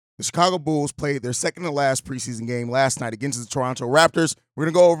The Chicago Bulls played their second to last preseason game last night against the Toronto Raptors. We're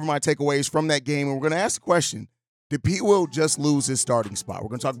going to go over my takeaways from that game, and we're going to ask the question, did P. Will just lose his starting spot? We're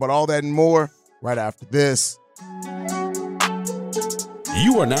going to talk about all that and more right after this.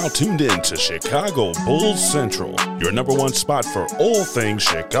 You are now tuned in to Chicago Bulls Central, your number one spot for all things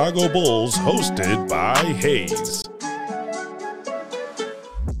Chicago Bulls, hosted by Hayes.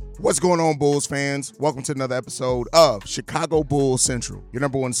 What's going on, Bulls fans? Welcome to another episode of Chicago Bulls Central, your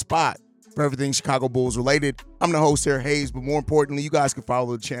number one spot for everything Chicago Bulls related. I'm the host here, Hayes, but more importantly, you guys can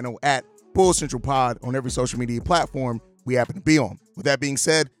follow the channel at Bulls Central Pod on every social media platform we happen to be on. With that being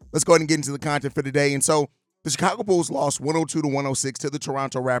said, let's go ahead and get into the content for today. And so the Chicago Bulls lost 102-106 to the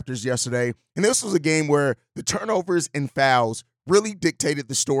Toronto Raptors yesterday. And this was a game where the turnovers and fouls really dictated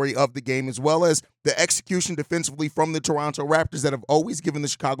the story of the game, as well as the execution defensively from the Toronto Raptors that have always given the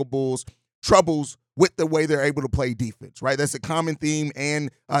Chicago Bulls troubles with the way they're able to play defense, right? That's a common theme and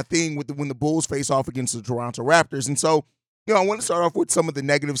a theme with when the Bulls face off against the Toronto Raptors. And so, I want to start off with some of the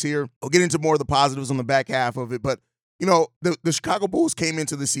negatives here. I'll get into more of the positives on the back half of it. But, the Chicago Bulls came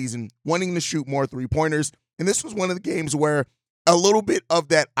into the season wanting to shoot more three-pointers. And this was one of the games where a little bit of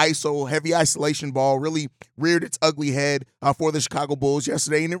that heavy isolation ball really reared its ugly head for the Chicago Bulls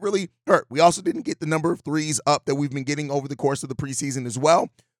yesterday, and it really hurt. We also didn't get the number of threes up that we've been getting over the course of the preseason as well.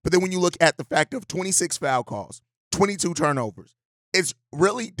 But then when you look at the fact of 26 foul calls, 22 turnovers, it's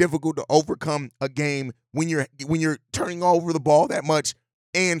really difficult to overcome a game when you're turning over the ball that much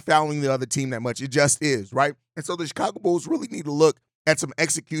and fouling the other team that much. It just is, right? And so the Chicago Bulls really need to look at some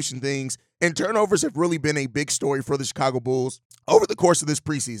execution things, and turnovers have really been a big story for the Chicago Bulls over the course of this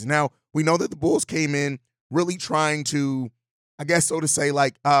preseason. Now, we know that the Bulls came in really trying to, I guess so to say,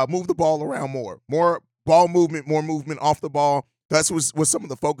 move the ball around more ball movement, more movement off the ball. That was some of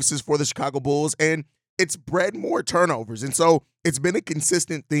the focuses for the Chicago Bulls, and it's bred more turnovers. And so it's been a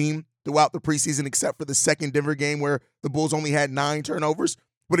consistent theme throughout the preseason, except for the second Denver game where the Bulls only had 9 turnovers.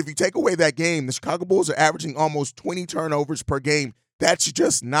 But if you take away that game, the Chicago Bulls are averaging almost 20 turnovers per game. That's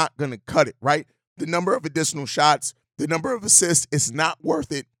just not going to cut it, right? The number of additional shots, the number of assists, it's not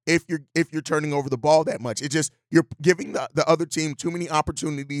worth it if you're turning over the ball that much. It's just you're giving the other team too many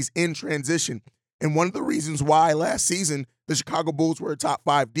opportunities in transition. And one of the reasons why last season the Chicago Bulls were a top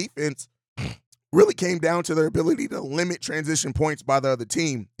 5 defense really came down to their ability to limit transition points by the other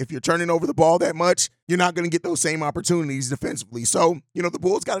team. If you're turning over the ball that much, you're not going to get those same opportunities defensively. So, the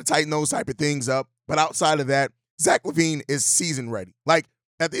Bulls got to tighten those type of things up. But outside of that, Zach LaVine is season ready.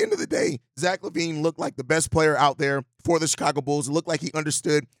 At the end of the day, Zach LaVine looked like the best player out there for the Chicago Bulls. It looked like he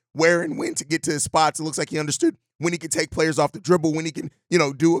understood where and when to get to his spots. It looks like he understood when he could take players off the dribble, when he can,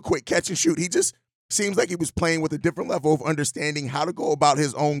 do a quick catch and shoot. He just seems like he was playing with a different level of understanding how to go about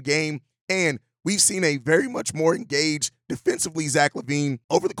his own game. And we've seen a very much more engaged defensively Zach LaVine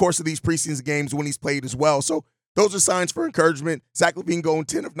over the course of these preseason games when he's played as well. So those are signs for encouragement. Zach LaVine going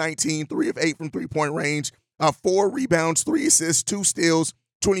 10 of 19, 3 of 8 from three-point range. 4 rebounds, 3 assists, 2 steals,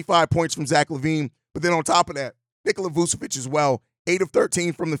 25 points from Zach LaVine. But then on top of that, Nikola Vucevic as well, 8 of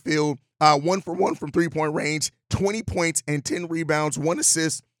 13 from the field, 1 for 1 from three-point range, 20 points and 10 rebounds, 1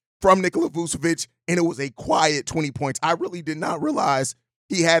 assist from Nikola Vucevic, and it was a quiet 20 points. I really did not realize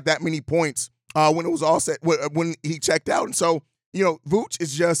he had that many points when it was all set, when he checked out. And so, Vooch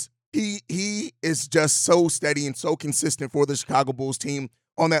is just, he is just so steady and so consistent for the Chicago Bulls team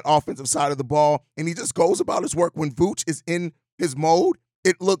on that offensive side of the ball, and he just goes about his work. When Vooch is in his mode,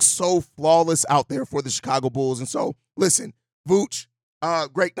 it looks so flawless out there for the Chicago Bulls. And so, listen, Vooch,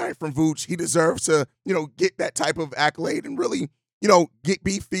 great night from Vooch. He deserves to, get that type of accolade and really,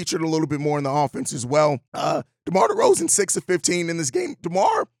 be featured a little bit more in the offense as well. DeMar DeRozan, 6 of 15 in this game.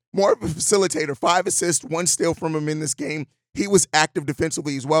 DeMar, more of a facilitator, 5 assists, 1 steal from him in this game. He was active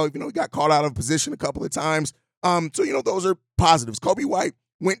defensively as well, even though he got caught out of position a couple of times. So, those are positives. Coby White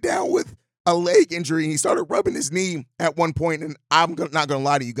went down with a leg injury, and he started rubbing his knee at one point, and I'm not going to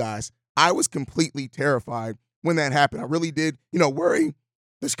lie to you guys. I was completely terrified when that happened. I really did, worry.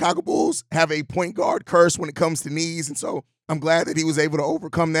 The Chicago Bulls have a point guard curse when it comes to knees, and so I'm glad that he was able to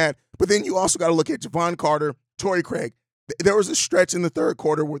overcome that. But then you also got to look at Jevon Carter, Torrey Craig. There was a stretch in the third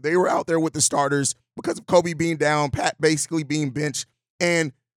quarter where they were out there with the starters because of Kobe being down, Pat basically being benched,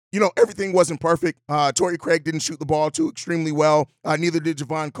 and everything wasn't perfect. Torrey Craig didn't shoot the ball too extremely well. Neither did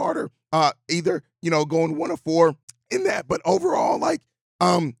Jevon Carter either, going 1 of 4 in that. But overall,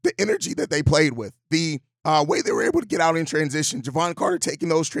 the energy that they played with, the way they were able to get out in transition, Jevon Carter taking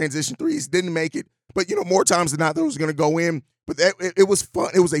those transition threes, didn't make it. But, more times than not, those were going to go in. But it was fun.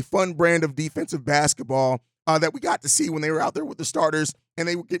 It was a fun brand of defensive basketball that we got to see when they were out there with the starters, and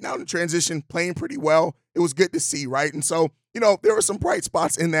they were getting out in transition, playing pretty well. It was good to see, right? And so there were some bright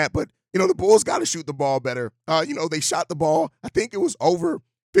spots in that, but, the Bulls got to shoot the ball better. They shot the ball, I think it was over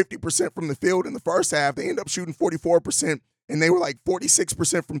 50% from the field in the first half. They ended up shooting 44%, and they were like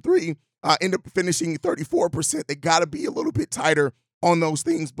 46% from three, end up finishing 34%. They got to be a little bit tighter on those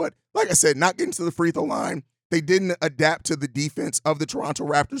things. But like I said, not getting to the free throw line, they didn't adapt to the defense of the Toronto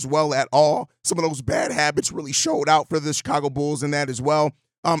Raptors well at all. Some of those bad habits really showed out for the Chicago Bulls in that as well.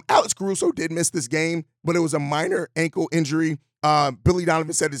 Alex Caruso did miss this game, but it was a minor ankle injury. Billy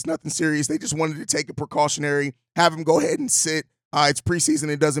Donovan said it's nothing serious. They just wanted to take a precautionary, have him go ahead and sit. It's preseason.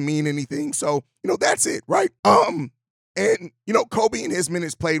 It doesn't mean anything. So, that's it, right? And, Kobe and his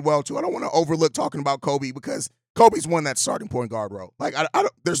minutes played well, too. I don't want to overlook talking about Kobe because Kobe's won that starting point guard role. Like,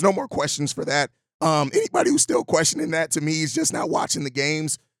 there's no more questions for that. Anybody who's still questioning that, to me, is just not watching the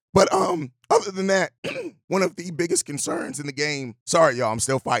games. But other than that, one of the biggest concerns in the game, sorry, y'all, I'm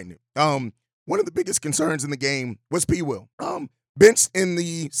still fighting it. One of the biggest concerns in the game was P. Will. Benched in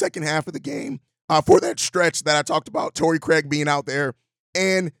the second half of the game for that stretch that I talked about, Torrey Craig being out there.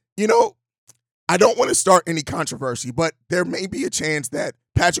 And, I don't want to start any controversy, but there may be a chance that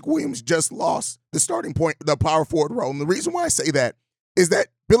Patrick Williams just lost the starting point, the power forward role. And the reason why I say that is that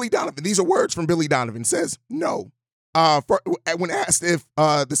Billy Donovan, these are words from Billy Donovan, says no. When asked if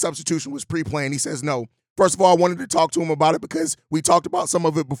the substitution was pre-planned, he says no. First of all, I wanted to talk to him about it because we talked about some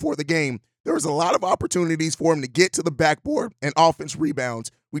of it before the game. There was a lot of opportunities for him to get to the backboard and offense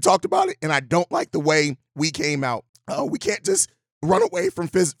rebounds. We talked about it, and I don't like the way we came out. We can't just run away from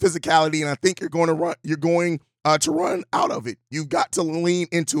physicality, and I think you're going to run out of it. You've got to lean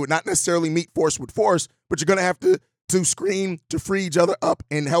into it, not necessarily meet force with force, but you're going to have to scream to free each other up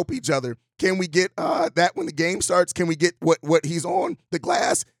and help each other. Can we get that when the game starts? Can we get what he's on the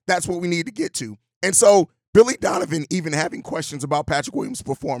glass? That's what we need to get to. And so Billy Donovan even having questions about Patrick Williams'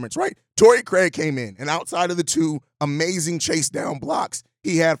 performance, right? Torrey Craig came in, and outside of the two amazing chase down blocks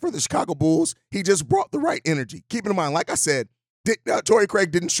he had for the Chicago Bulls, he just brought the right energy. Keep in mind, like I said, Torrey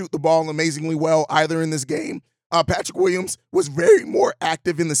Craig didn't shoot the ball amazingly well either in this game. Patrick Williams was very more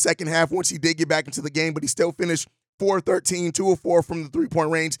active in the second half once he did get back into the game, but he still finished 4-13, 2 of 4 from the three-point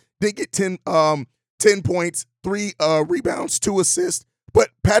range. Did get 10 points, 3 rebounds, 2 assists. But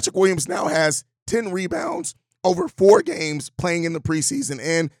Patrick Williams now has 10 rebounds over 4 games playing in the preseason,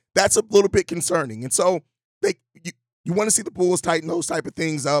 and that's a little bit concerning. And so you want to see the Bulls tighten those type of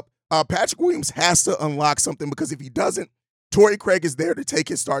things up. Patrick Williams has to unlock something because if he doesn't, Torrey Craig is there to take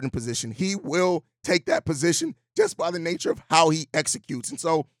his starting position. He will take that position just by the nature of how he executes. And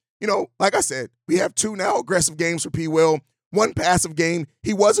so, like I said, we have 2 now aggressive games for P. Will, 1 passive game.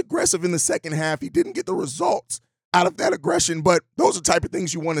 He was aggressive in the second half. He didn't get the results out of that aggression, but those are the type of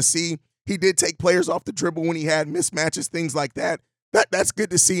things you want to see. He did take players off the dribble when he had mismatches, things like that. That's good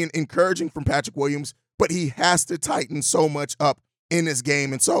to see and encouraging from Patrick Williams, but he has to tighten so much up in this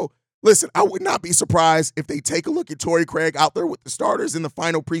game. And so, listen, I would not be surprised if they take a look at Torrey Craig out there with the starters in the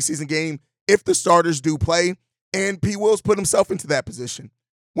final preseason game, if the starters do play, and P. Will's put himself into that position.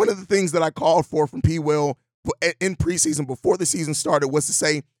 One of the things that I called for from P. Will in preseason before the season started was to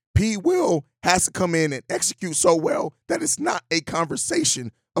say P. Will has to come in and execute so well that it's not a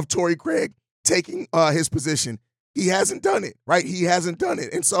conversation of Torrey Craig taking his position. He hasn't done it, right? He hasn't done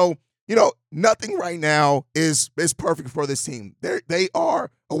it. And so, nothing right now is perfect for this team. They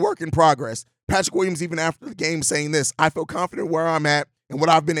are a work in progress. Patrick Williams, even after the game, saying this, I feel confident where I'm at and what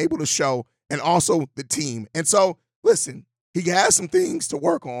I've been able to show, and also the team. And so, listen, he has some things to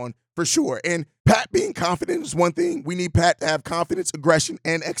work on for sure. And Pat being confident is one thing. We need Pat to have confidence, aggression,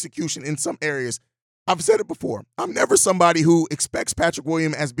 and execution in some areas. I've said it before. I'm never somebody who expects Patrick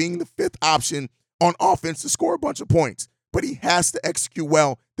Williams as being the 5th option on offense to score a bunch of points, but he has to execute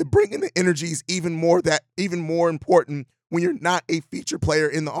well. To bring in the energy is even more important when you're not a feature player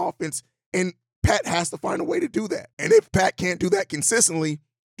in the offense, and Pat has to find a way to do that. And if Pat can't do that consistently,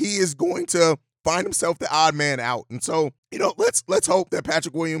 he is going to find himself the odd man out. And so, let's hope that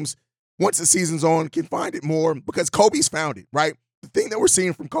Patrick Williams, once the season's on, can find it more because Kobe's found it, right? The thing that we're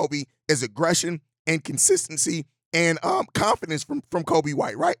seeing from Kobe is aggression and consistency and confidence from Kobe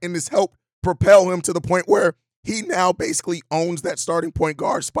White, right? And this helped propel him to the point where he now basically owns that starting point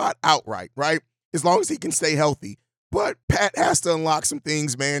guard spot outright, right? As long as he can stay healthy. But Pat has to unlock some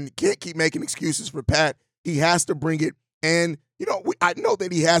things, man. You can't keep making excuses for Pat. He has to bring it. And, I know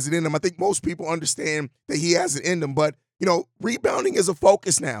that he has it in him. I think most people understand that he has it in him. But, rebounding is a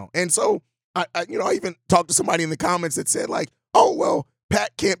focus now. And so, I even talked to somebody in the comments that said, like, oh, well,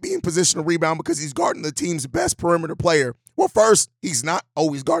 Pat can't be in position to rebound because he's guarding the team's best perimeter player. Well, first, he's not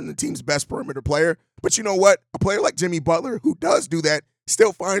always guarding the team's best perimeter player. But you know what? A player like Jimmy Butler, who does do that,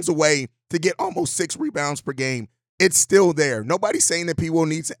 still finds a way to get almost 6 rebounds per game. It's still there. Nobody's saying that P. Will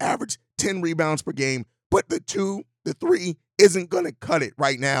needs to average 10 rebounds per game, but the 2, the 3 isn't going to cut it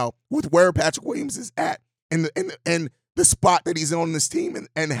right now with where Patrick Williams is at and the spot that he's on this team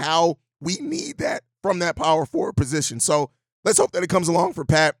and how we need that from that power forward position. So let's hope that it comes along for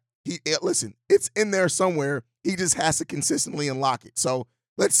Pat. Listen, it's in there somewhere. He just has to consistently unlock it. So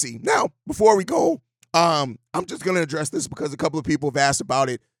let's see. Now, before we go, I'm just going to address this because a couple of people have asked about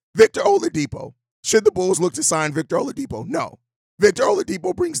it. Victor Oladipo. Should the Bulls look to sign Victor Oladipo? No. Victor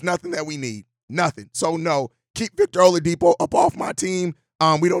Oladipo brings nothing that we need. Nothing. So, no. Keep Victor Oladipo up off my team.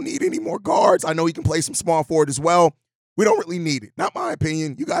 We don't need any more guards. I know he can play some small forward as well. We don't really need it. Not my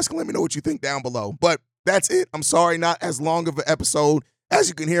opinion. You guys can let me know what you think down below. But that's it. I'm sorry, not as long of an episode. As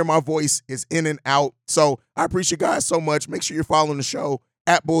you can hear, my voice is in and out. So I appreciate you guys so much. Make sure you're following the show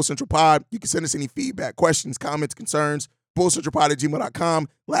at Bull Central Pod. You can send us any feedback, questions, comments, concerns, bullcentralpod@gmail.com.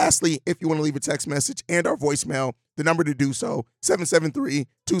 Lastly, if you want to leave a text message and our voicemail, the number to do so,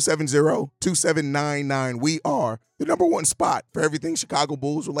 773-270-2799. We are the #1 spot for everything Chicago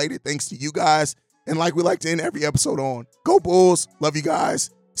Bulls related, thanks to you guys. And like we like to end every episode on, go Bulls. Love you guys.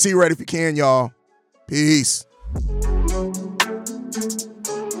 See you right if you can, y'all. Peace.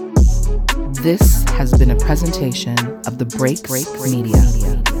 This has been a presentation of the Break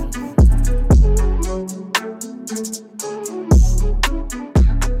Media.